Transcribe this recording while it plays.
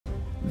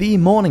The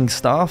Morning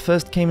Star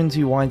first came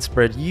into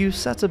widespread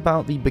use at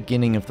about the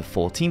beginning of the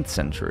 14th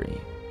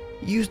century.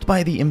 Used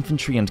by the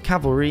infantry and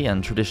cavalry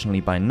and traditionally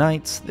by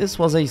knights, this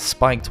was a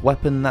spiked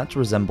weapon that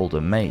resembled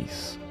a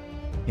mace.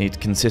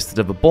 It consisted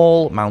of a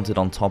ball mounted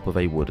on top of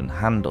a wooden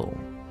handle.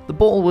 The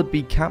ball would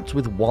be capped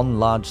with one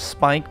large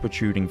spike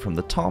protruding from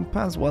the top,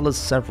 as well as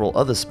several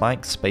other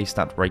spikes spaced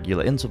at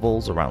regular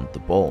intervals around the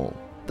ball.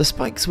 The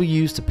spikes were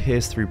used to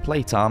pierce through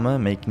plate armour,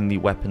 making the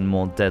weapon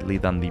more deadly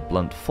than the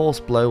blunt force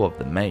blow of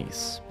the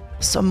mace.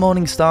 Some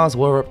Morning Stars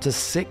were up to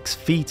 6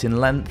 feet in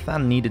length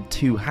and needed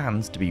 2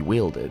 hands to be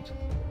wielded.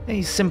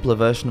 A simpler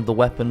version of the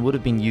weapon would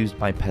have been used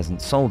by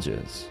peasant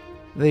soldiers.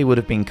 They would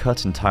have been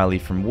cut entirely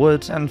from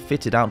wood and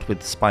fitted out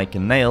with spike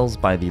and nails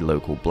by the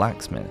local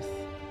blacksmith.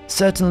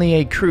 Certainly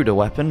a cruder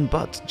weapon,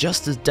 but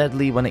just as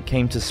deadly when it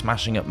came to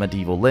smashing up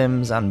medieval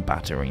limbs and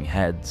battering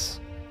heads.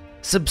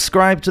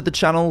 Subscribe to the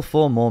channel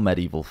for more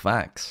medieval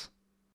facts.